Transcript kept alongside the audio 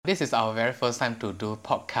This is our very first time to do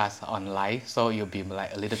podcast on live, so you'll be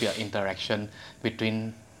like a little bit of interaction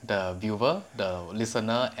between the viewer, the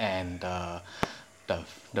listener, and the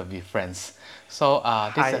the friends. So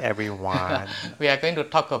Hi everyone. we are going to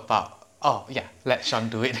talk about. Oh yeah, let Sean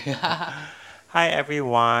do it. Hi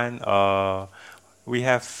everyone. I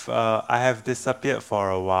have disappeared for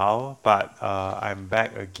a while, but I'm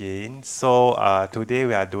back again. So today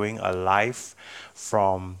we are doing a live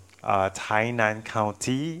from Tainan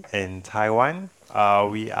County in Taiwan.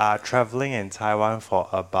 We are traveling in Taiwan for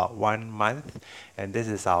about 1 month, and this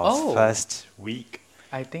is our Oh, first week.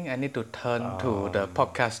 I think I need to turn to the Um,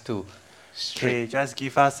 podcast to straight. okay, just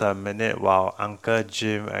give us a minute while Uncle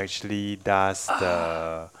Jim actually does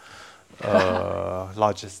the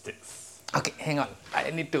logistics. Okay, hang on.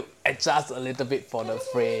 I need to adjust a little bit for the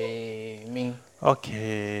framing.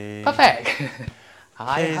 Okay. Perfect.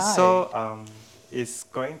 Hi, Okay, hi. so it's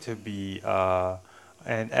going to be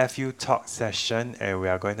an FU talk session, and we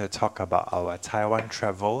are going to talk about our Taiwan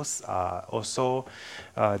travels. Also,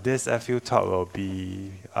 this FU talk will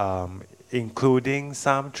be including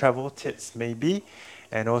some travel tips, maybe,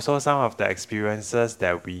 and also some of the experiences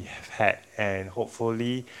that we have had, and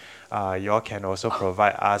hopefully, you all can also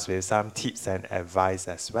provide us with some tips and advice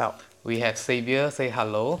as well. We have Xavier say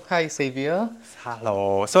hello. Hi, Xavier.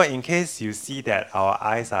 Hello. So in case you see that our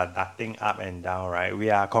eyes are darting up and down, right? We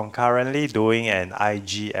are concurrently doing an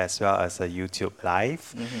IG as well as a YouTube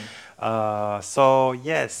live. So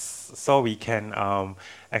yes, so we can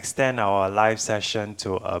extend our live session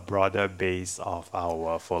to a broader base of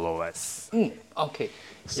our followers. Okay.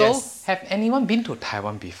 So, Yes. have anyone been to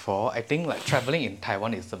Taiwan before? I think like traveling in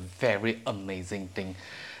Taiwan is a very amazing thing,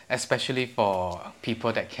 especially for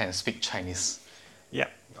people that can speak Chinese. Yeah.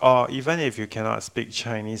 Or even if you cannot speak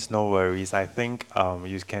Chinese, no worries. I think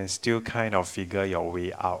you can still kind of figure your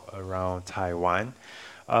way out around Taiwan.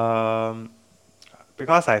 Um,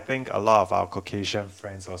 because I think a lot of our Caucasian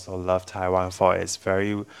friends also love Taiwan for its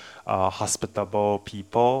very hospitable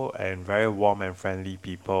people and very warm and friendly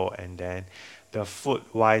people. And then the food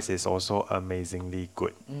wise is also amazingly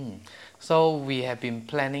good. So, we have been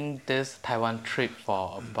planning this Taiwan trip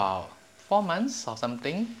for about 4 months or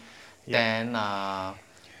something. Yep. Then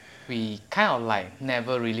we kind of like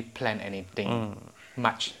never really plan anything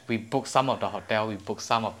much. We booked some of the hotel, we booked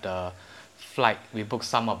some of the flight, we booked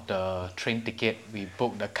some of the train ticket, we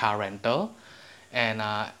booked the car rental, and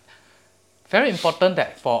very important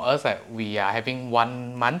that for us that we are having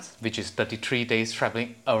 1 month, which is 33 days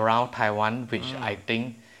traveling around Taiwan, which I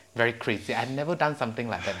think very crazy. I've never done something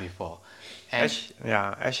like that before, and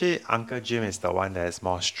Actually, Uncle Jim is the one that is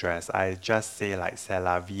more stressed. I just say like c'est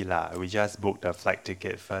la vie lah. We just book the flight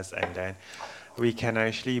ticket first, and then we can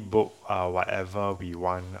actually book whatever we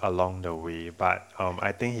want along the way. But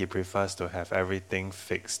I think he prefers to have everything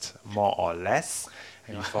fixed more or less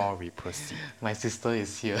before we proceed. my sister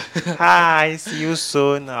is here. Hi, see you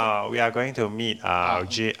soon. We are going to meet um,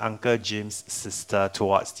 Uncle Jim's sister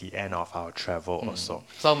towards the end of our travel also.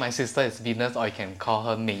 so my sister is Venus, or you can call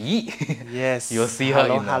her Mei Yi. You'll Yes, see her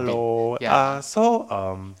hello, in a bit. hello. Yeah.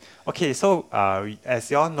 Okay, so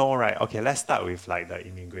as you all know, right? Okay, let's start with like the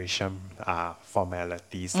immigration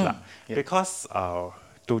formalities lah. Yeah. Because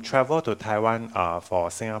to travel to Taiwan for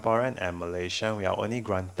Singaporean and Malaysian, we are only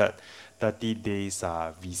granted 30 days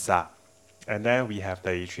visa. And then we have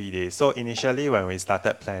 33 days. So initially, when we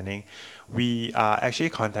started planning, we are actually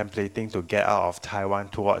contemplating to get out of Taiwan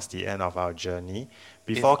towards the end of our journey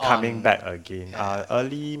It's before coming on. back again. Yeah.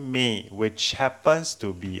 Early May, which happens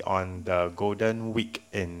to be on the Golden Week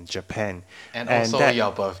in Japan. And And also that,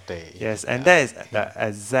 your birthday. yes, and Yeah. that is the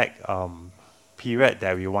exact period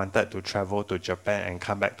that we wanted to travel to Japan and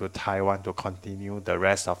come back to Taiwan to continue the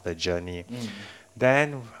rest of the journey.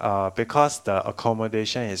 Then, because the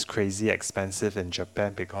accommodation is crazy expensive in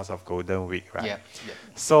Japan because of Golden Week, right? Yep. Yep.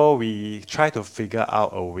 So we try to figure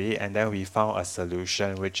out a way, and then we found a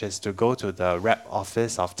solution, which is to go to the rep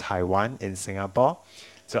office of Taiwan in Singapore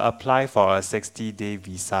to apply for a 60-day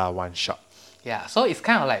visa one shot. Yeah, so it's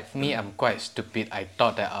kind of like me, I'm quite stupid. I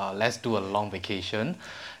thought that let's do a long vacation,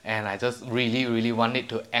 and I just really, really want it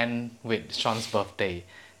to end with Sean's birthday.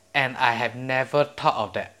 And I have never thought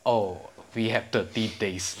of that, oh, we have 30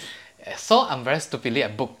 days. So I'm very stupidly, I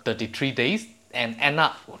booked 33 days, and end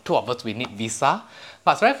up, two of us, we need visa.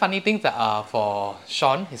 But it's very funny thing that for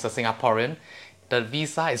Sean, he's a Singaporean, the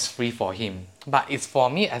visa is free for him. But it's for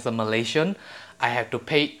me as a Malaysian, I have to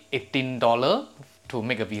pay $18 to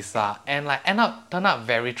make a visa, and like turned out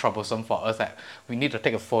very troublesome for us. That we need to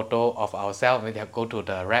take a photo of ourselves. We have to go to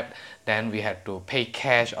the rep, then we had to pay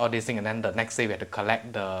cash, all these things, and then the next day we had to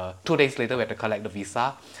collect the. 2 days later, we had to collect the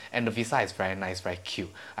visa, and the visa is very nice, very cute.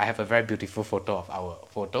 I have a very beautiful photo of our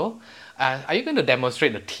photo. Are you going to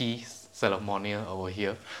demonstrate the tea ceremonial over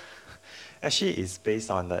here? Actually, it's based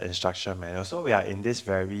on the instruction manual. So we are in this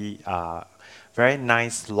very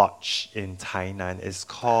nice lodge in Tainan. It's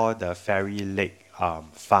called the Fairy Lake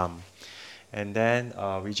Farm. And then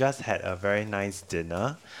we just had a very nice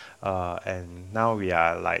dinner. And now we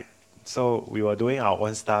are like, so we were doing our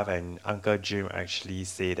own stuff, and Uncle Jim actually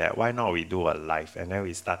said that why not we do a live? And then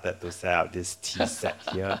we started to set up this tea set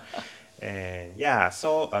here. And yeah,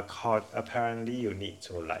 so apparently you need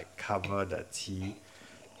to like cover the tea,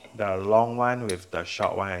 the long one with the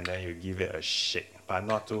short one, and then you give it a shake, but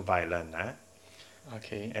not too violent.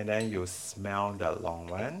 Okay. And then you smell the long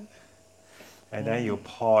one, and then you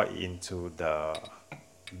pour into the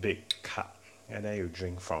big cup, and then you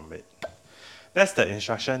drink from it. That's the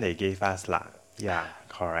instruction they gave us lah. Yeah,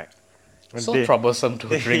 correct. So troublesome to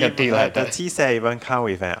drink a tea like The that. tea set even come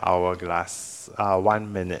with an hourglass,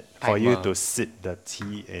 1 minute for you Timer. to sip the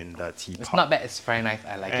tea in the It's teapot. not bad. It's very nice.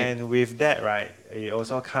 I like it. And with that, right, it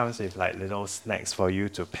also comes with like little snacks for you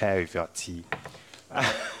to pair with your tea.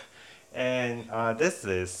 And this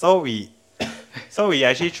is so we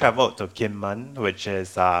actually traveled to Kinmen, which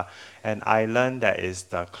is an island that is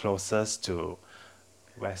the closest to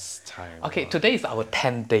West Taiwan. Okay, today is our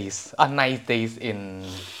 10 days, 9 days in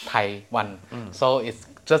Taiwan. So it's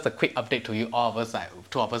just a quick update to you. All of us, like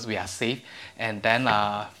 2 of us, we are safe. And then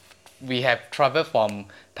we have traveled from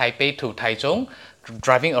Taipei to Taichung,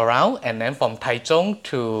 driving around. And then from Taichung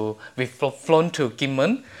we've flown to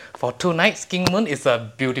Kinmen for 2 nights. Kinmen is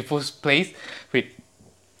a beautiful place with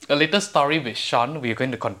a little story with Sean. We're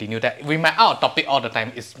going to continue that. We might out of topic all the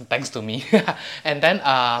time. It's thanks to me. And then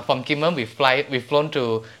from Kinmen we've flown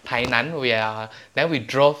to Tainan. Then we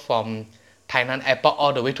drove from Tainan airport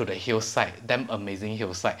all the way to the hillside. Damn amazing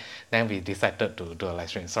hillside. Then we decided to do a live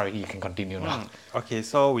stream. Sorry, you can continue now. Okay,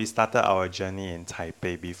 so we started our journey in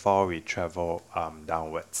Taipei before we travel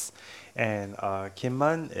downwards. And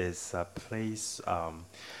Kinmen is a place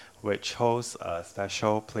which holds a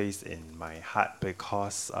special place in my heart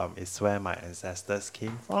because it's where my ancestors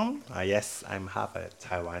came from. Yes, I'm half a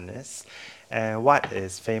Taiwanese. And what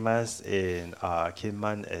is famous in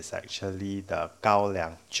Kinmen is actually the Gao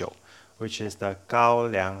Liang Jiu, which is the Gao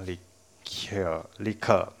Liang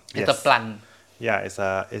liquor. It's a plant. Yeah, it's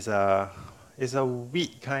a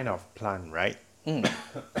wheat kind of plant, right?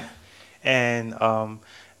 And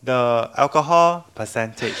the alcohol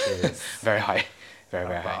percentage is Very high. Very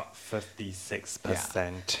high. about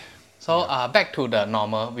 56%. So back to the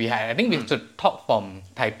normal. I think we have to talk from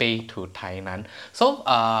Taipei to Tainan. So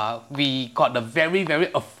we got the very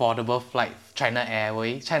affordable flight, China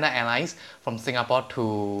Airlines from Singapore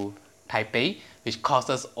to Taipei, which cost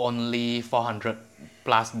us only $400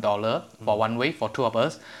 plus for one way for 2 of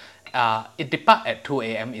us. It depart at 2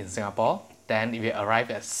 a.m. in Singapore. Then we arrive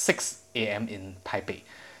at 6 a.m. in Taipei.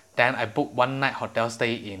 Then I booked 1 night hotel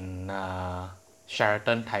stay in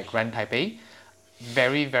Sheraton Grand Taipei.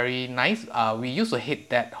 Very nice. We used to hate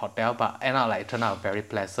that hotel, but turned out a very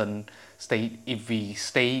pleasant stay if we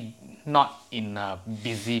stay not in a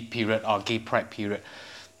busy period or gay pride period.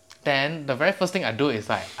 Then the very first thing I do is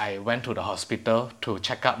I went to the hospital to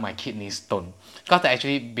check out my kidney stone. Because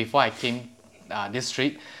actually before I came this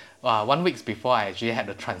trip, 1 week before I actually had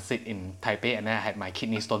the transit in Taipei, and then I had my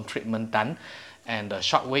kidney stone treatment done. And the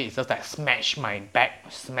shockwave is just like smash my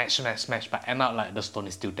back, smash, but end up like the stone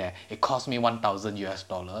is still there. It cost me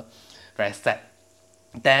 $1,000. Very sad.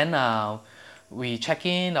 Then we check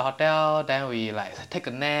in the hotel, then we like take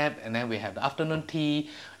a nap, and then we have the afternoon tea,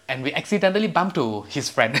 and we accidentally bump to his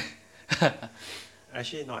friend.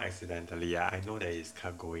 Actually, not accidentally. I know that he's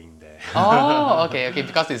going there. Oh, okay,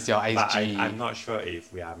 because it's your But IG. I'm not sure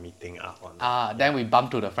if we are meeting up or not. Then we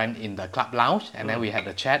bumped to the friend in the club lounge, and then we had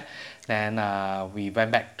the chat. Then we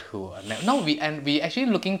went back to a nap. No, we actually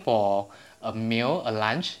looking for a meal, a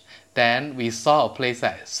lunch. Then we saw a place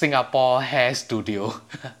at Singapore Hair Studio.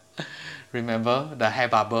 Remember the hair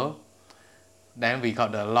barber? Then we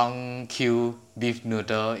got the long queue beef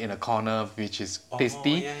noodle in a corner, which is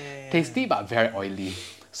tasty, tasty but very oily.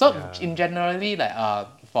 So in generally,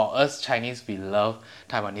 for us Chinese, we love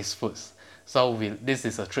Taiwanese foods. So this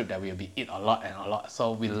is a trip that we'll be eat a lot.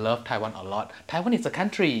 So we love Taiwan a lot. Taiwan is a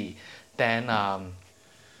country. Then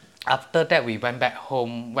after that, we went back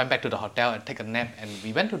home, went back to the hotel and take a nap, and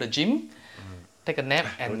we went to the gym. take a nap,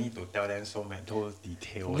 Don't and need to tell them so many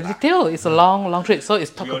detail lah. detail. It's a long trip. So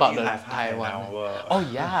it's talk We about only the have half an Taiwan. hour. Oh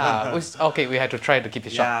yeah. Okay, we had to try to keep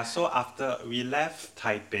it short. Yeah, so after we left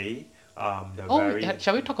Taipei, the Oh, very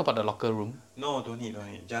shall we talk about the locker room? no, don't need,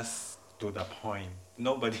 just to the point.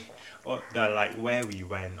 Nobody, oh, the like where we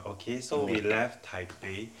went. Okay, so we left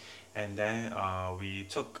Taipei, and then we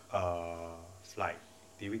took a flight.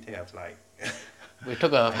 Did we take a flight? We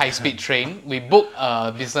took a high-speed train. We booked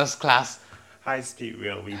a business class High speed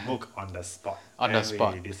rail. We booked on the spot. on the And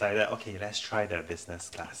spot. we decided, okay, let's try the business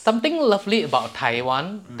class. Something lovely about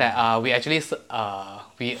Taiwan that we actually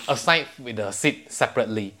we assigned with the seat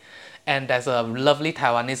separately, and there's a lovely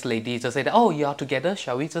Taiwanese lady just said, "Oh, you're together.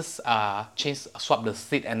 Shall we just swap the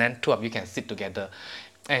seat, and then two of you can sit together?"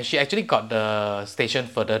 And she actually got the station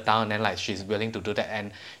further down, and then like she's willing to do that.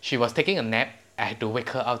 And she was taking a nap. I had to wake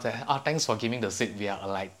her up. Say, "Oh, thanks for giving the seat. We are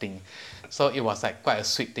alighting." So it was like quite a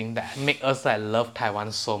sweet thing that made us like love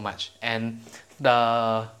Taiwan so much. And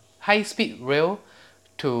the high-speed rail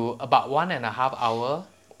to about 1.5 hours,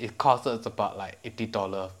 it costs us about like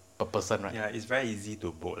 $80 per person, right? Yeah, it's very easy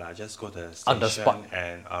to book lah. Just go to the On the station spot.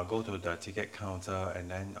 and go to the ticket counter, and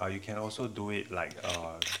then you can also do it like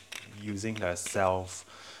using the self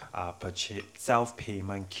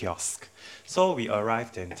payment kiosk. So we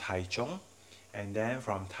arrived in Taichung, and then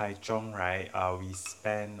from Taichung, right, we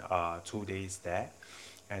spent 2 days there,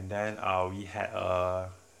 and then we had a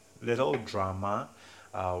little drama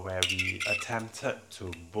where we attempted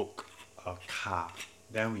to book a car.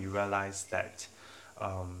 Then we realized that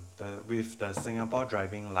with the Singapore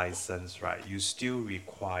driving license, right, you still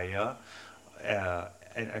require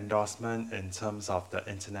an endorsement in terms of the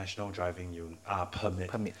international driving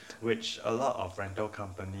permit, which a lot of rental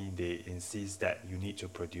company they insist that you need to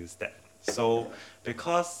produce that. So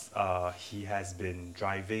because he has been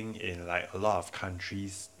driving in like a lot of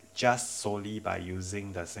countries just solely by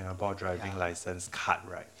using the Singapore driving license card,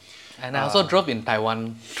 right? And I also drove in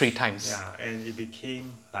Taiwan 3 times. Yeah, and it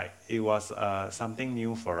became like it was something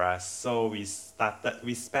new for us. So we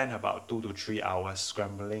spent about 2 to 3 hours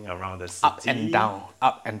scrambling around the city.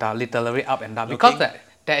 Up and down, literally up and down. Because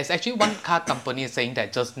there is actually one car company saying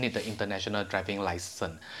that just need the international driving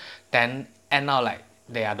license. Then and now like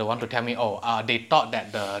they are the one to tell me, they thought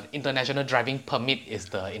that the international driving permit is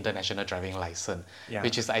the international driving license, Yeah.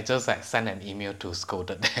 which is I just like sent an email to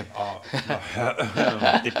scolded them. Oh,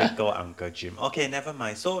 typical Uncle Jim. Okay, never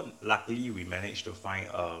mind. So luckily we managed to find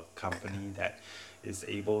a company that is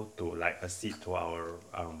able to like accede to our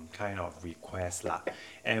kind of request lah,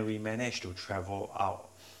 and we managed to travel out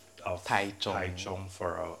of Taichung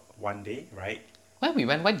for 1 day, right? When we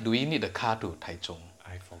went, why do we need a car to Taichung?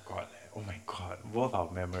 I forgot. Oh my god, both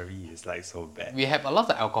our memory is like so bad. We have a lot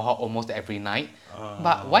of alcohol almost every night,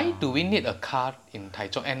 but why do we need a car in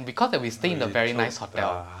Taichung? And because we stay in a very nice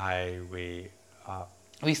hotel. The highway up.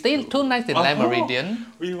 We stayed 2 nights in Le Meridian.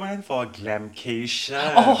 We went for glamcation.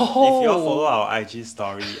 If you all follow our IG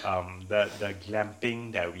story, the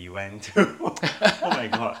glamping that we went to, oh my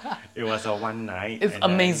god, it was a one night. It's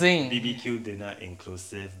amazing. BBQ dinner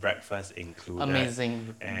inclusive, breakfast included.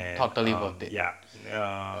 Amazing, and, totally worth it. Yeah,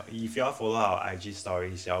 if you all follow our IG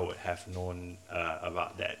stories, you all would have known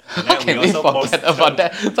about that. And How can we forget about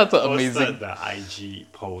that? Such an amazing. Posted the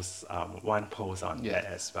IG post, one post on that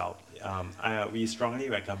as well. We strongly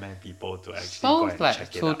recommend people to actually go and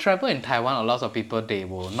check it to out. travel in Taiwan, a lot of people they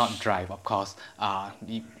will not drive, of course,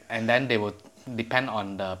 and then they will depend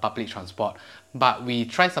on the public transport. But we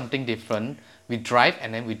try something different. We drive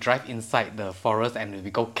and then we drive inside the forest and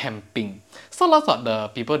we go camping. So lots of the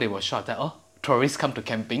people they were shocked that tourists come to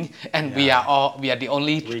camping and we are the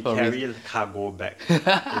only We tourists. carry cargo bag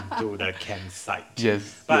into the campsite.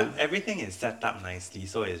 Yes, But everything is set up nicely,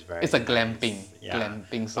 so it's very It's a nice. glamping. Yeah.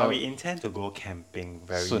 Glamping. But So we intend to go camping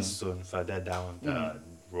very soon further down the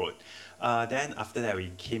road. Then after that,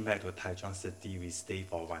 we came back to Taichung City. We stayed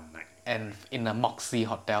for 1 night. and in a Moxie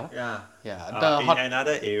hotel. Yeah. In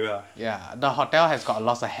another area. Yeah, the hotel has got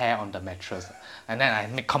lots of hair on the mattress, and then I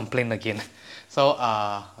make complaint again. So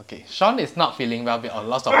okay, Sean is not feeling well with a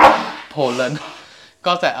lot of pollen,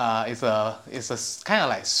 because it's a kind of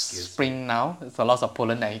like spring now. It's a lot of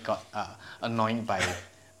pollen that he got annoyed by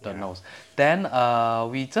the nose. Then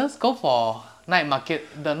we just go for night market.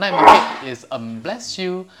 The night market is bless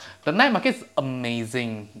you. The night market is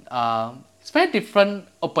amazing. It's very different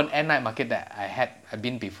open air night market that I've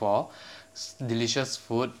been before. Delicious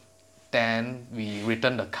food. Then we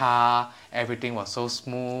returned the car. Everything was so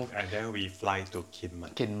smooth. And then we fly to Kinmen.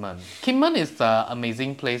 Kinmen is an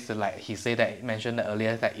amazing place. Like he said that mentioned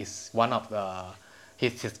earlier that is one of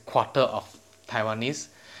his quarter of Taiwanese.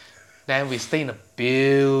 Then we stay in a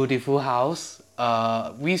beautiful house.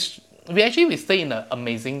 we stay in an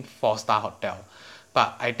amazing 4-star hotel,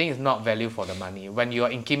 but I think it's not value for the money. When you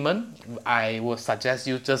are in Kinmen, I would suggest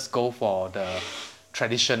you just go for the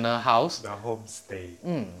traditional house. The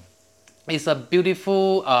homestay. It's a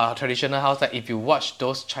beautiful traditional house that if you watch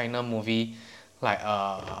those China movie like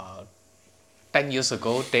 10 years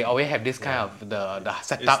ago, they always have this kind of the It's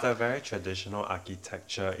setup. the very traditional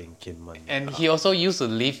architecture in Kinmen. And he also used to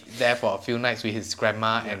live there for a few nights with his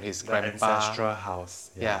grandma and his the grandpa. ancestral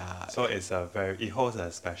house. Yeah. So it holds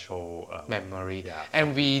a special Memory. Yeah.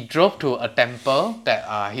 And we drove to a temple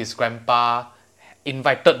that his grandpa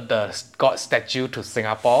invited the god statue to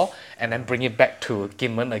Singapore and then bring it back to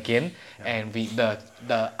Kinmen again. And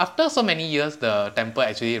the after so many years, the temple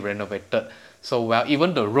actually renovated so well.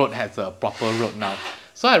 Even the road has a proper road now.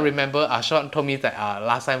 So I remember Sean told me that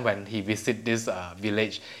last time when he visited this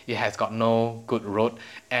village, it has got no good road,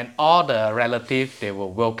 and all the relatives they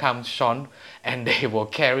will welcome Sean, and they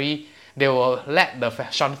will let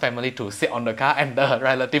the Sean family to sit on the car, and the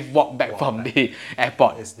relative walk back from the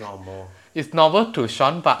airport. It's normal. It's novel to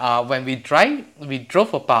Sean, but when we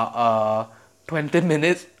drove about 20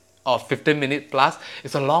 minutes or 15 minutes plus.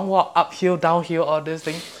 It's a long walk, uphill, downhill, all these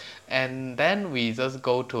things. And then we just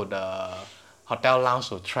go to the hotel lounge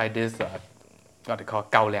to try this, what they call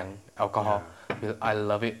高粱 alcohol. I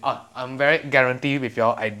love it. I'm very guaranteed with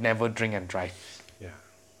y'all, I never drink and drive. Yeah.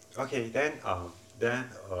 Okay, then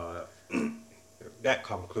that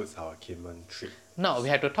concludes our Kinmen trip. No, we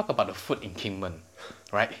have to talk about the food in Kinmen,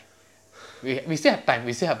 right? We still have time.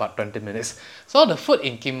 We still have about 20 minutes. So the food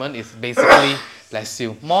in Kinmen is basically, let's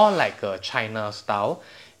see, more like a China style,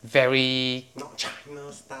 very Not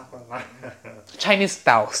China style. Chinese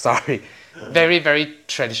style. Sorry, very very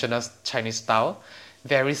traditional Chinese style,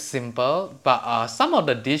 very simple. But some of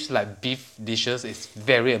the dish like beef dishes is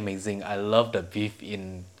very amazing. I love the beef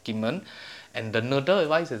in Kinmen, and the noodle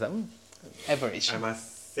wise is average. I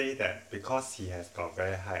must say that because he has got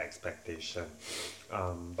very high expectation,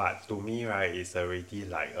 but to me, right, it's already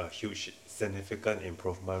like a huge, significant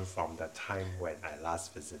improvement from the time when I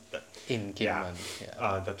last visited. In Kinmen,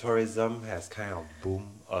 yeah. The tourism has kind of boomed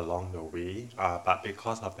along the way, but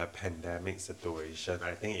because of the pandemic situation,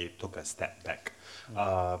 I think it took a step back.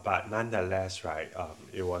 But nonetheless, right,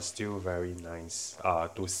 it was still very nice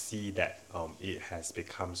to see that it has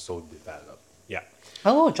become so developed. Yeah.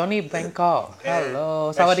 Oh, Johnny Bangkok.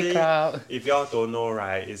 Hello, Sawadee krap. If y'all don't know,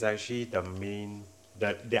 right, it's actually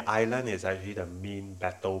the island is actually the main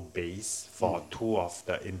battle base for two of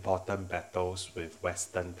the important battles with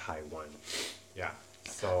Western Taiwan. Yeah.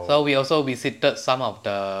 So we also visited some of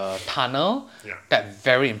the tunnel. Yeah. That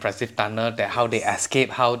very impressive tunnel. That how they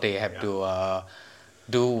escape, how they have to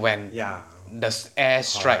do when Yeah. the air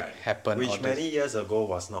strike Correct. happened. Which many years ago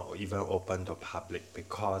was not even open to public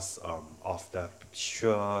because of the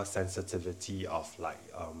sheer sensitivity of like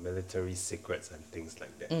military secrets and things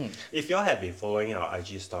like that. If y'all have been following our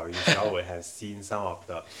IG stories, y'all would have seen some of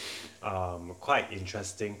the quite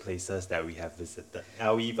interesting places that we have visited.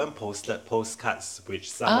 We even posted postcards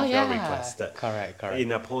which some of y'all requested. Correct. In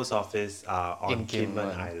the post office on In Kinmen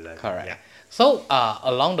Kinmen. Island. Correct. Yeah. So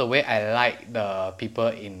along the way, I like the people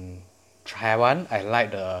in Taiwan. I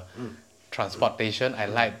like the transportation. I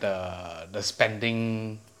like the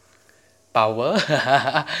spending power.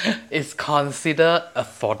 It's considered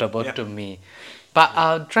affordable to me.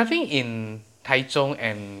 But driving in Taichung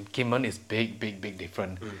and Kinmen is big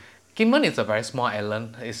different. Kinmen is a very small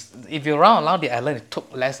island. If you run around the island, it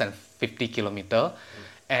took less than 50 kilometer,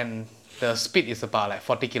 and the speed is about like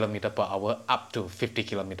 40 kilometer per hour up to 50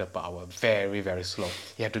 kilometer per hour. Very very slow.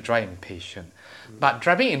 You have to drive impatient. But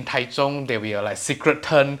driving in Taichung, there will be a like secret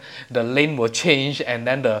turn. The lane will change, and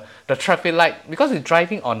then the traffic light, because it's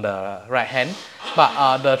driving on the right hand,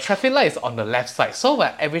 but the traffic light is on the left side. So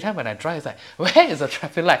every time when I drive, it's like, where is the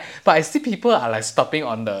traffic light? But I see people are like stopping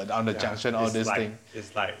on the junction, all this thing.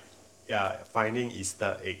 It's like finding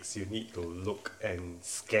Easter eggs. You need to look and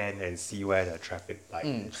scan and see where the traffic light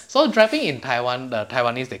is. So driving in Taiwan, the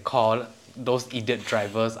Taiwanese they call those idiot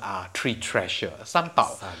drivers are tree treasure, 三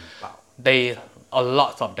宝. Sanbao. They a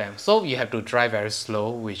lot of them. So you have to drive very slow,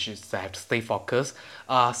 which is I have to stay focused.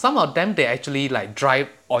 Some of them they actually like drive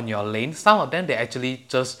on your lane. Some of them they actually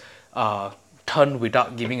just turn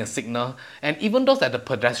without giving a signal. And even those at the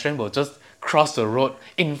pedestrian will just cross the road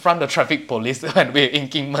in front of the traffic police when we're in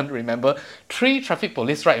Kinmen, remember? 3 traffic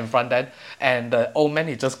police right in front there, and the old man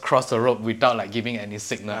he just crossed the road without like giving any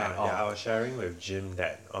signal at all. Yeah, I was sharing with Jim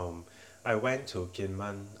that I went to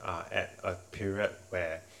Kinmen at a period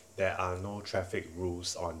where there are no traffic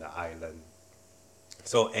rules on the island.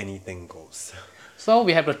 So anything goes. So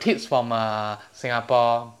we have the tips from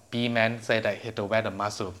Singapore B-man say that you have to wear the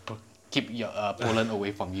mask to keep your pollen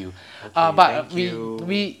away from you. Okay, But thank you.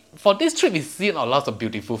 we for this trip we see a lot of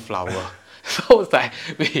beautiful flower. So it's like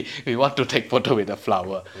we want to take photo with the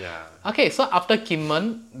flower. Yeah. Okay, so after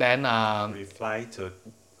Kinmen, then We fly to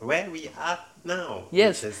where we are now, which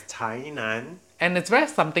yes, is Tainan. and it's very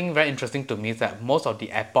something very interesting to me is that most of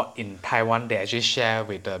the airport in Taiwan they actually share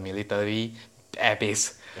with the military air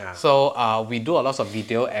base. Yeah. So we do a lot of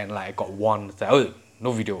video and like got warned that oh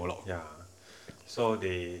no video lor. Yeah. So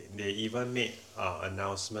they even made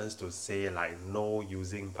announcements to say like no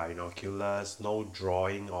using binoculars, no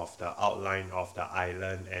drawing of the outline of the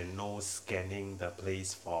island, and no scanning the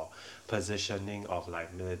place for positioning of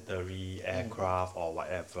like military aircraft or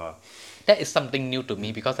whatever. That is something new to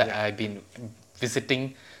me because Yeah. I've been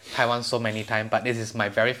visiting Taiwan so many times, but this is my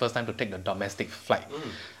very first time to take the domestic flight.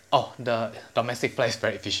 Oh, the domestic flight is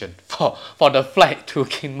very efficient. For the flight to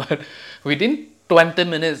Kinmen, within 20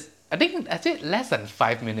 minutes, I think actually less than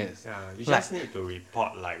 5 minutes. Yeah, you Like, just need to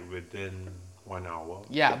report like within 1 hour.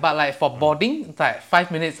 yeah, but like for boarding, it's like 5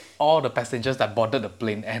 minutes, all the passengers that boarded the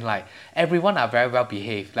plane and like everyone are very well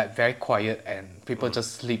behaved, like very quiet and people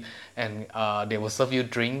just sleep and they will serve you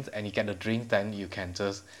drinks and you get the drinks, then you can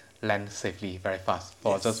just land safely very fast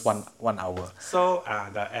for Yes. just one hour. So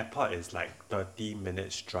the airport is like 30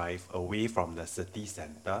 minutes drive away from the city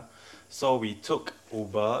center. So we took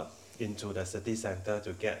Uber into the city center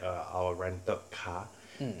to get our rented car.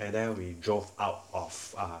 And then we drove out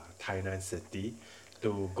of Tainan City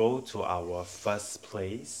to go to our first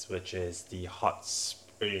place, which is the hot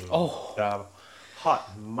spring. Oh. The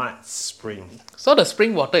hot mud spring. So the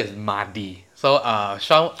spring water is muddy. So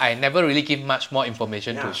Sean, I never really give much more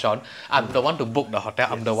information Yeah. to Sean. I'm the one to book the hotel.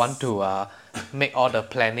 I'm the one Yes. to make all the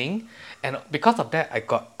planning. And because of that, I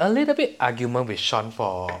got a little bit argument with Sean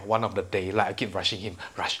for one of the day. Like I keep rushing him,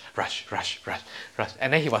 rush.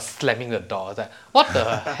 And then he was slamming the door. I was like, what the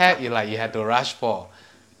heck you had to rush for?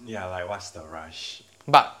 Yeah, like what's the rush?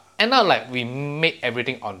 But end up like we made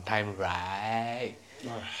everything on time, right?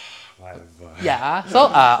 Whatever. Yeah. So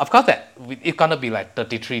of course it's gonna be like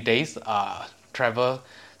 33 days. Travel.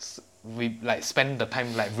 We like spend the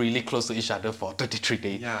time like really close to each other for 33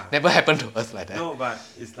 days. Yeah. Never happened to us like that. No, but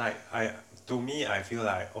it's like to me I feel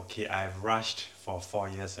like okay, I've rushed for 4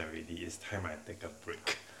 years already. It's time I take a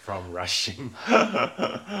break from rushing.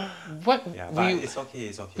 What Yeah, but we it's okay,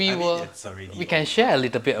 it's okay. we I mean, were it's already we can over. share a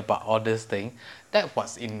little bit about all this thing. That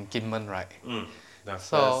was in Kinmen, right? The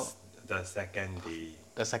So- first, the second day.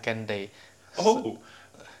 The second day. Oh,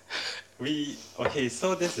 okay.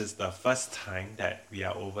 So this is the first time that we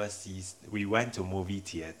are overseas. We went to movie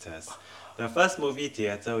theaters. The first movie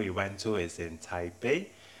theater we went to is in Taipei,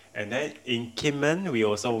 and then in Kinmen we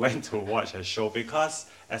also went to watch a show because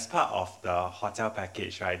as part of the hotel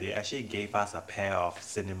package, right, they actually gave us a pair of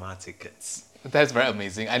cinema tickets. That's very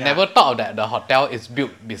amazing. I Yeah. never thought that the hotel is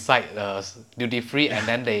built beside the duty free and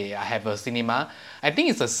then they have a cinema. I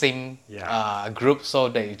think it's the same Yeah. group, so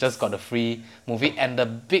they just got a free movie. And the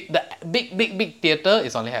big theater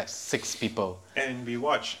is only has 6 people. And we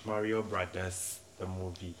watched Mario Brothers, the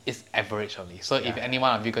movie. It's average only. So if Yeah. any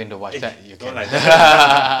one of you going to watch that, you Don't can. like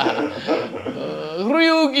that.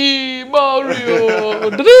 Ryugi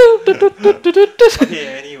Mario. Okay,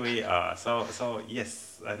 anyway, so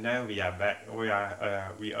yes, and then we are back.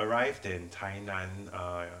 We arrived in Tainan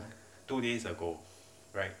 2 days ago,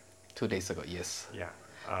 right? 2 days ago, yes. Yeah.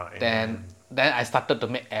 And Then I started to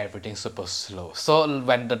make everything super slow. So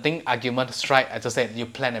when the thing argument strike, I just said, you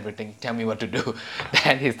plan everything, tell me what to do.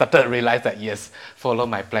 Then he started to realize that yes, follow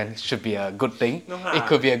my plan should be a good thing. No, It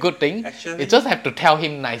could be a good thing. actually- You just have to tell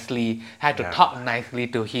him nicely, have to Yeah. talk nicely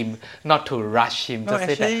to him, not to rush him. no, Just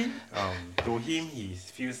say that actually, to him, he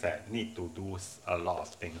feels that need to do a lot of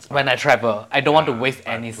things. when I travel, I don't want to Yeah, waste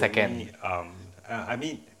but any to second. me, I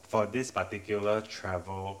mean, for this particular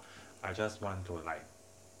travel, I just want to like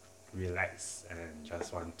relax and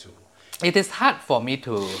just want to. It is hard for me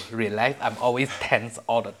to relax. I'm always tense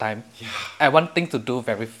all the time. I want things to do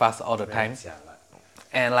very fast all the time.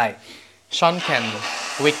 And like Sean can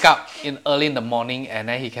wake up early in the morning and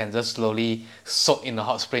then he can just slowly soak in the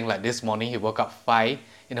hot spring. Like this morning he woke up 5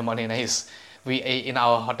 in the morning and then in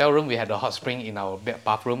our hotel room we had a hot spring in our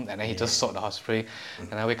bathroom and then he just soaked the hot spring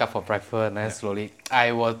and I wake up for breakfast and then slowly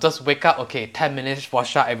I will just wake up, okay, 10 minutes,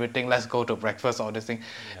 wash out everything, let's go to breakfast, all this thing.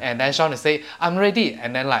 And then Sean will say, I'm ready,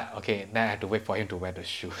 and then like, okay, then I have to wait for him to wear the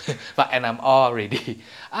shoe. And I'm all ready.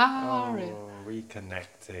 Ready.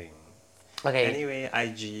 Reconnecting. Okay. Anyway,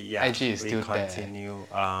 IG, yeah. IG is we still there. continue.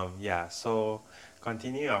 Yeah. So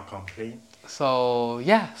continue our complaint. So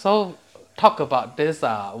yeah, so talk about this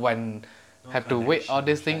when No have to wait all connection,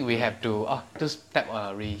 this thing, try we to have to just tap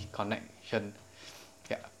on a reconnection.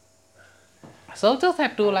 Yeah. So just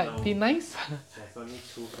have to like be Hello. nice. There's only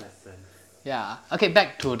 2 persons. Yeah. Okay,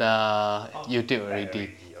 back to the Oh, YouTube back already.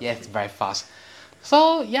 already. Yes, Okay. very fast.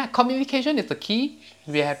 So yeah, communication is the key.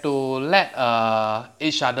 We have to let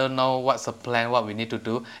each other know what's the plan, what we need to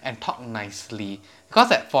do, and talk nicely.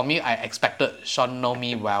 Because for me, I expected Sean know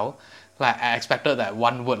me well. Like I expected that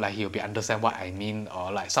one word like he'll be understand what I mean,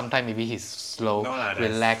 or like sometimes maybe he's slow, No lah,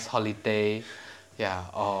 relaxed holiday, yeah,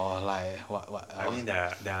 or like what I else. mean,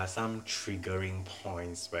 there are some triggering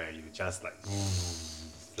points where you just like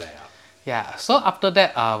flare up. Yeah, so after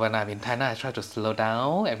that, when I'm in Thailand, I try to slow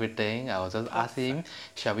down everything. I will just ask him,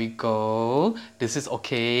 shall we go? This is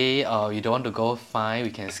okay, or you don't want to go, fine,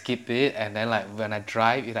 we can skip it. And then like when I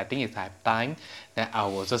drive, if I think it's have time, then I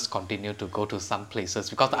will just continue to go to some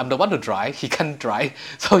places because I'm the one to drive. He can't drive,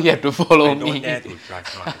 so he have to follow I don't dare me. to drive,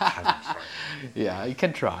 no, I can't drive. Yeah, you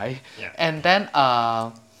can try. Yeah. And then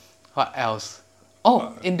what else?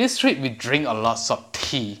 Oh, in this trip we drink a lot of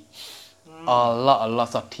tea. A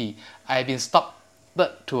lot of tea. I've been stopped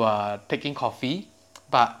to taking coffee,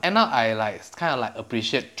 but end up I like kind of like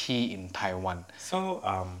appreciate tea in Taiwan. So,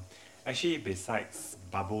 actually, besides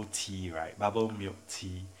bubble tea, right, bubble milk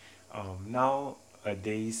tea,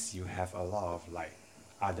 nowadays you have a lot of like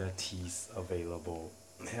other teas available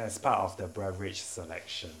as part of the beverage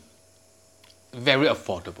selection. Very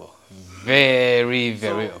affordable. Very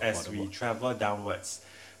So, as we affordable. travel downwards,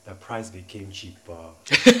 the price became cheaper.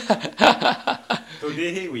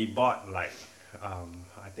 Today we bought like,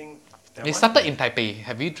 I think that We one started is, in Taipei.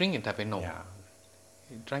 Have you drink in Taipei? No. yeah.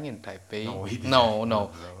 We drank in Taipei. No, we didn't. No, No, no.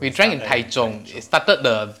 no. We We drank in started in Taichung. Taichung. It started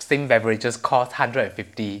the same beverages cost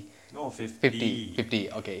 150. No, 50, 50.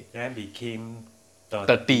 50, okay. Then became 30.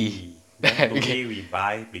 30. Then today we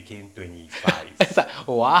buy became 25. It's like,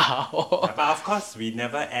 wow. Yeah, but of course we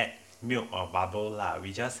never add milk or bubble lah.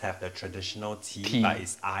 We just have the traditional tea, Tea. but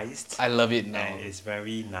it's iced. I love it now. And it's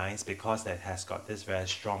very nice because it has got this very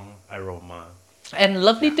strong aroma. And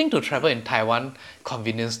lovely thing to travel in Taiwan,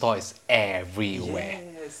 convenience store is everywhere.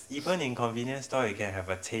 Yes, even in convenience store you can have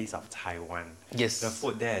a taste of Taiwan. Yes. The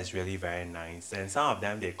food there is really very nice, and some of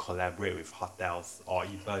them they collaborate with hotels or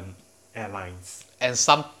even airlines. And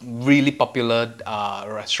some really popular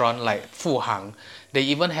restaurant like Fu Hang, they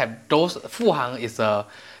even have those. Fu Hang is a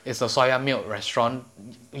soya milk restaurant.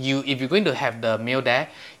 If you're going to have the meal there,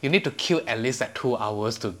 you need to queue at least at 2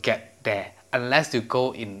 hours to get there. Unless you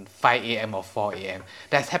go in 5 a.m. or 4 a.m.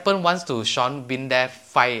 That's happened once to Sean, been there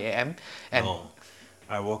 5 a.m. and No,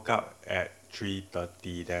 I woke up at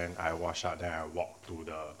 3:30. Then I wash up. Then I walk to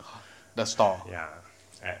the store. yeah,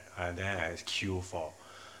 and then I queue for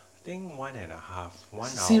I think 1.5 hour.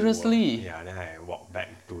 Seriously? Yeah, then I walk back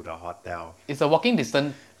to the hotel It's a walking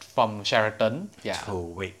distance from Sheraton. Yeah, to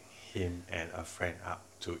wake him and a friend up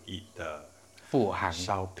to eat the Fu Hang.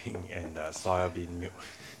 Xiaoping and the soybean milk.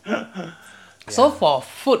 So for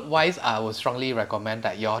food wise, I would strongly recommend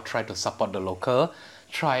that you all try to support the local,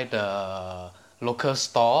 try the local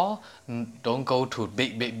store. Don't go to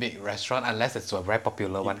big restaurant unless it's a very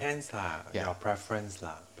popular one. Depends lah, Yeah. your preference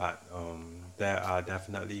lah. But there are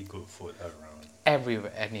definitely good food around.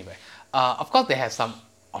 Everywhere, anywhere. Of course, they have some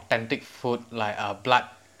authentic food like blood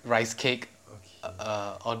rice cake,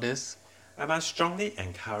 all this. I must strongly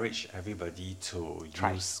encourage everybody to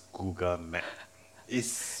Try. use Google Map. It's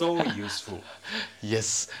so useful.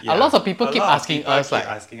 Yes, Yeah, a lot of people a keep lot of asking people us keep like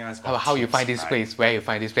asking us for how you tips, find this right? place, where you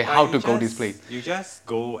find this place, But how you to go this just- place. You just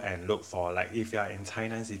go and look for like if you are in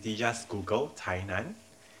Tainan city, just Google Tainan,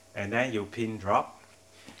 and then you pin drop,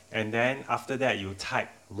 and then after that you type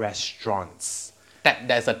restaurants,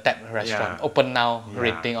 There's a tap restaurant, Yeah. open now, Yeah.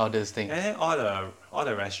 rating, all these things. and then all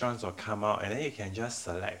the restaurants will come out, and then you can just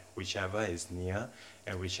select whichever is near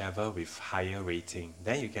and whichever with higher rating.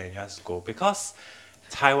 Then you can just go because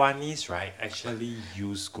Taiwanese right actually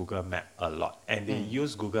use Google Map a lot, and they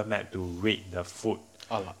use Google Map to rate the food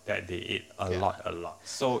A lot. that they eat a Yeah. lot.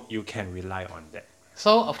 So you can rely on that.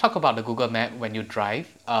 So I'll talk about the Google Map when you drive.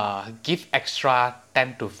 Give extra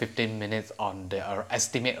 10 to 15 minutes on the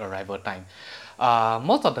estimate arrival time.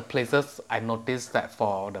 Most of the places I noticed that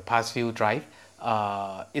for the past few drive,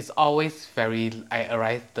 it's always I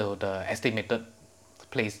arrive to the estimated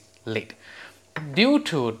place late. Due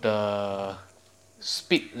to the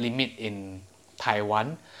speed limit in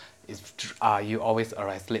Taiwan, you always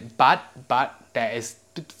arrive late. But there is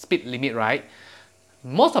speed limit, right?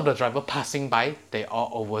 Most of the driver passing by, they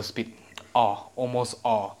all overspeed, all almost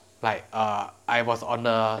all. Like I was on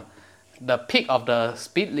the peak of the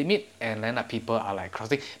speed limit, and then people are like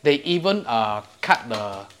crossing. They even cut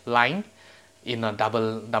the line in a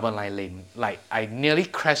double line lane. Like I nearly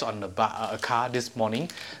crashed on a car this morning.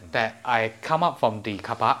 That I come up from the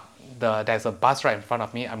car park. There's a bus right in front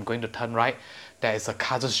of me. I'm going to turn right. There is a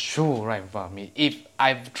car just shoo right in front of me. If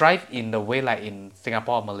I drive in the way like in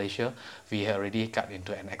Singapore or Malaysia, we already got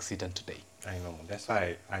into an accident today. I know. That's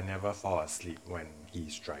why I never fall asleep when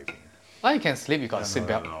he's driving. Well, you can sleep. You got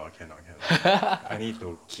seatbelt. No, cannot. I need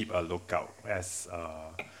to keep a lookout as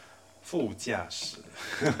副驾驶.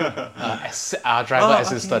 Driver Oh,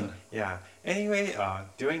 assistant. okay. Yeah. Anyway,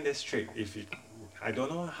 during this trip, I don't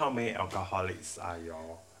know how many alcoholics are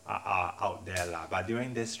out there lah, but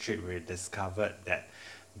during this trip we discovered that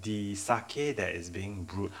the sake that is being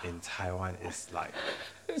brewed in Taiwan is like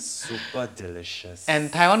super delicious.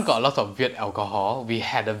 And Taiwan got a lot of weird alcohol. We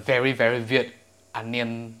had a very, very weird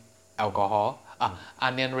onion alcohol,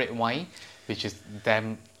 onion red wine, which is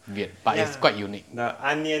damn weird, but it's quite unique. The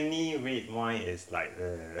oniony red wine is like,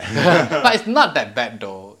 But it's not that bad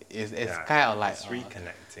though. It's kind of like it's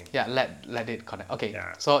reconnecting. Yeah, let it connect. Okay,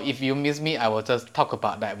 Yeah. so if you miss me, I will just talk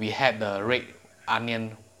about that. We had the red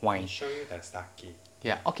onion wine. I'll show you the sake.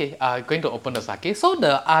 Yeah, okay. Going to open the sake. So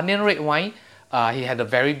the onion red wine, he had a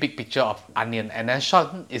very big picture of onion, and then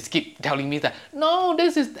Sean is keep telling me that no,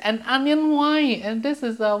 this is an onion wine, and this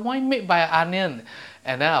is a wine made by onion.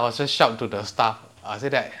 And then I was just shocked to the staff. I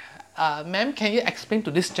said that, ma'am, can you explain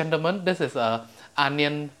to this gentleman this is a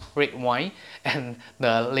onion red wine? And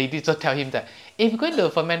the lady just tell him that if you're going to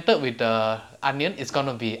ferment it with the onion, it's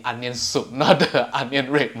gonna be onion soup, not the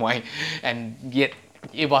onion red wine. And yet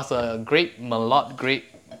it was a great Merlot, great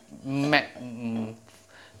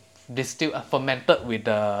distilled, fermented with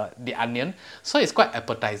the onion, so it's quite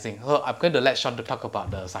appetizing. So I'm going to let Sean to talk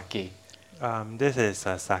about the sake. This is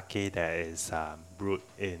a sake that is brewed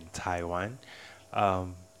in Taiwan.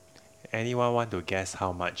 Anyone want to guess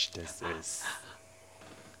how much this is?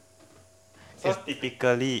 So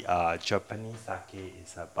typically, Japanese sake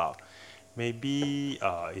is about maybe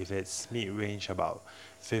if it's mid-range about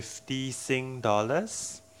 50 Sing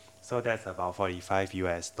dollars. So that's about 45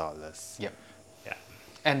 US dollars. Yep. Yeah.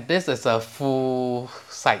 And this is a full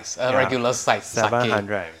size, a regular size sake.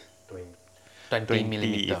 20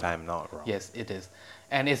 millimeter. if I'm not wrong. Yes, it is.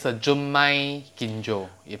 And it's a Junmai Ginjo,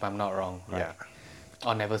 if I'm not wrong. Right? Yeah.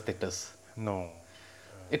 Or never status. No.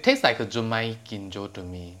 It tastes like a Junmai Ginjo to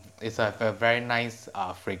me. It's a very nice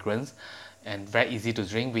fragrance and very easy to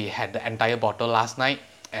drink. We had the entire bottle last night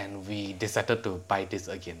and we decided to buy this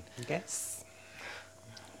again. Guess.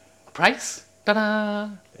 Price? Ta-da!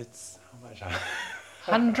 It's how much?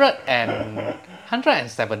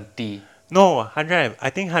 170. No, 100. I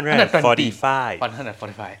think 145.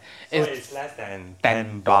 145. So it's less than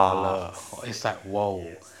 $10. $10. It's like, whoa.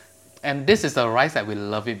 Yes. And this is a rice that we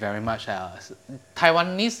love it very much.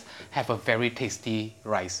 Taiwanese have a very tasty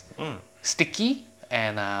rice. Sticky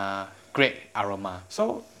and great aroma.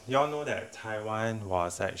 So you all know that Taiwan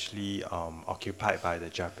was actually occupied by the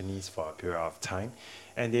Japanese for a period of time,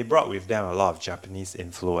 and they brought with them a lot of Japanese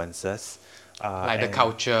influences. Like the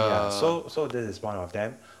culture. Yeah, so this is one of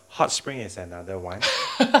them. Hot spring is another one,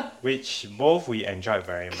 which both we enjoyed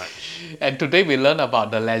very much. And today we learn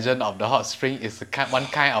about the legend of the hot spring. It's one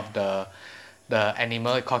kind of the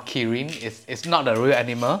animal called kirin. It's not the real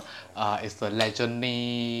animal. It's the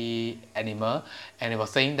legendary animal. And it was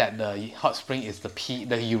saying that the hot spring is the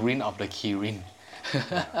urine of the kirin.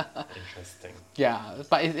 Interesting. Yeah,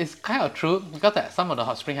 but it's kind of true because some of the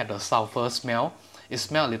hot spring had the sulfur smell. It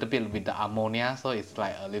smells a little bit with the ammonia, so it's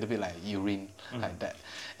like a little bit like urine, like that.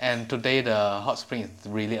 And today the hot spring is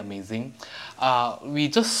really amazing. We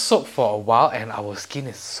just soaked for a while and our skin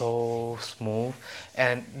is so smooth.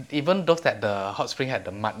 And even those that the hot spring had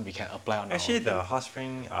the mud, we can apply on Actually, our the hot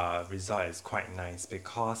spring resort is quite nice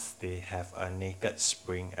because they have a naked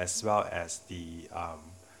spring as well as the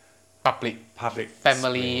public spring,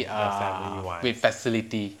 family, the family one. with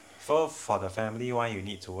facility. So for the family one, you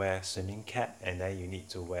need to wear swimming cap and then you need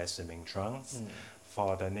to wear swimming trunks.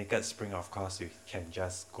 For the naked spring, of course, you can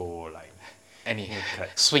just go like naked.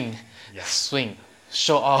 Swing, Yeah. swing,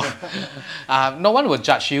 show off. No one will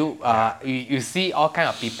judge you. You see all kind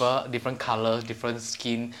of people, different color, different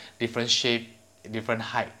skin, different shape, different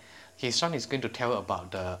height. Okay, Sean is going to tell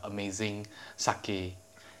about the amazing sake.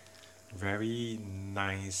 Very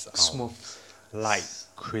nice, Smooth. light,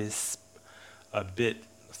 crisp, a bit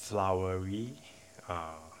flowery.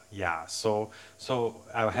 Yeah, so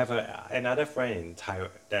I have another friend in Taiwan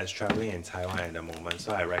that's traveling in Taiwan at the moment,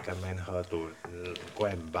 so I recommend her to go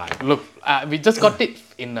and buy. Look, we just got it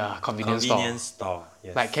in a convenience store. store.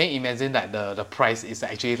 Yes. Like, can you imagine that the price is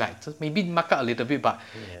actually like just maybe mark up a little bit, but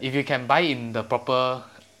if you can buy in the proper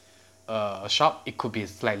shop, it could be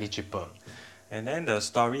slightly cheaper. And then the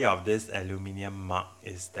story of this aluminium mug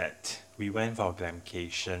is that we went for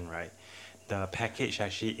glamcation, right? The package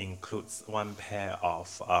actually includes one pair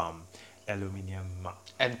of aluminium mug.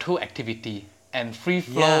 And 2 activity and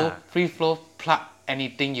Yeah. free flow plug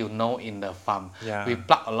anything you know in the farm. Yeah. We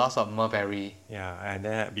plug a lot of mulberry. Yeah, and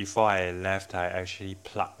then before I left, I actually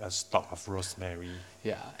plucked a stalk of rosemary.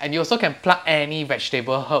 Yeah, and you also can plug any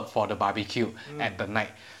vegetable herb for the barbecue at the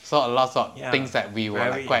night. So a lot of Yeah, things that we were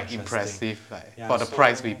very like quite interesting. impressive Yeah, for the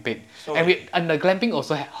price we paid. so And the glamping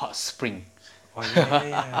also had hot spring. Oh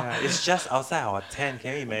yeah. It's just outside our tent.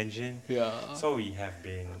 Can you imagine? Yeah. So we have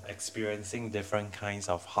been experiencing different kinds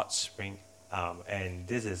of hot spring, and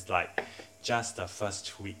this is like just the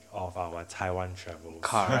first week of our Taiwan travels.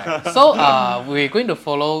 Correct. So we're going to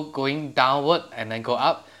follow going downward and then go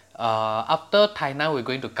up. After Tainan, we're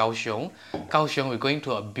going to Kaohsiung. Kaohsiung, we're going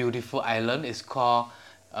to a beautiful island. It's called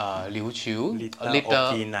Liu Chiu,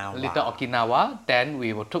 Okinawa. Little Okinawa. Then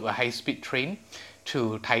we will took a high-speed train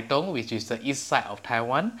to Taitung, which is the east side of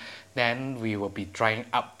Taiwan. Then we will be driving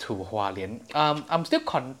up to Hualien. I'm still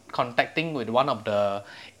contacting with one of the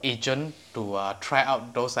agent to try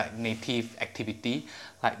out those like native activity,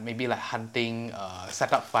 like maybe like hunting,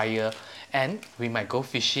 set up fire, and we might go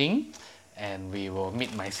fishing, and we will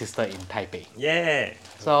meet my sister in Taipei. Yeah.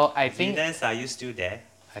 So I think Venus, are you still there?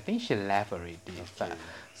 I think she left already. Okay.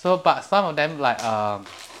 So, but some of them like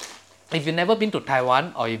if you've never been to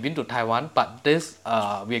Taiwan or you've been to Taiwan, but this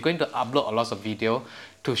we are going to upload a lot of video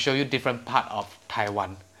to show you different part of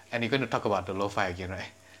Taiwan, and you're going to talk about the lo-fi again,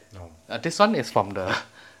 right? No. This one is from the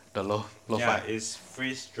lo-fi. Yeah, it's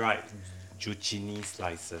freeze-dried zucchini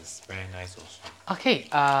slices. Very nice also. Okay,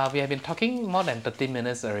 we have been talking more than 30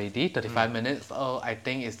 minutes already, 35 minutes. So I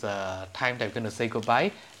think it's the time that we're going to say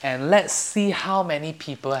goodbye. And let's see how many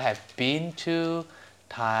people have been to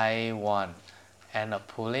Taiwan. And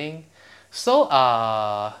polling. So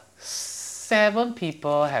 7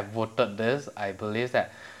 people have voted this. I believe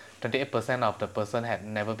that 28% of the person had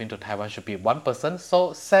never been to Taiwan should be 1 person.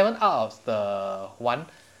 So 7 out of the 1.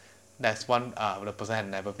 That's one, the person had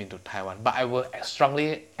never been to Taiwan. But I will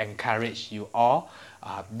strongly encourage you all,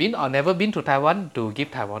 been or never been to Taiwan, to give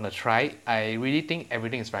Taiwan a try. I really think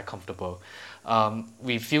everything is very comfortable.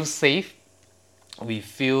 We feel safe. We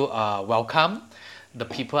feel welcome. The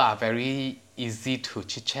people are very easy to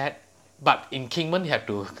chit chat. But in Kingman, you have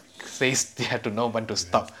to you have to know when to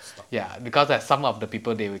stop. Yeah, because some of the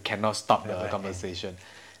people they cannot stop the conversation.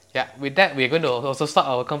 Yeah, with that, we're going to also start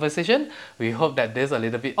our conversation. We hope that there's a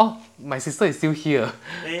little bit... Oh, my sister is still here.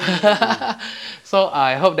 Hey. So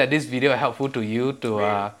I hope that this video is helpful to you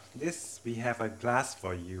to... we have a glass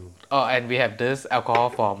for you. Oh, and we have this alcohol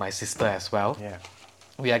for my sister as well. Yeah.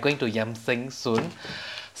 We are going to Yam Sing soon.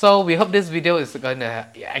 So we hope this video is going to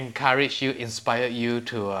encourage you, inspire you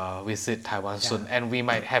to visit Taiwan soon. And we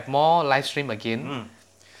might have more live stream again.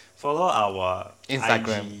 Follow our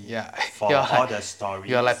Instagram, IG for all the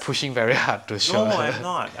stories. You're like pushing very hard to show. No, I'm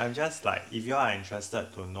not. I'm just like, if you are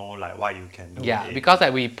interested to know like what you can do. Yeah, because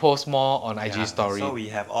like we post more on IG story. So we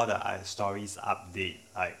have all the stories update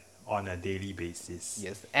like on a daily basis.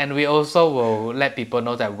 Yes, and we also will let people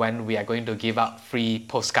know that when we are going to give out free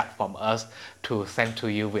postcard from us to send to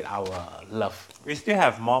you with our love. We still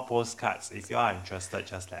have more postcards. If you are interested,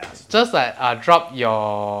 just let us know. Just like drop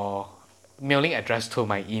your mailing address to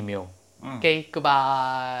my email. Okay,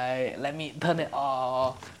 goodbye. Let me turn it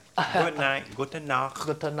off. Good night. Good night.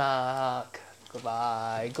 Good night.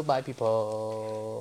 Goodbye. Goodbye, people.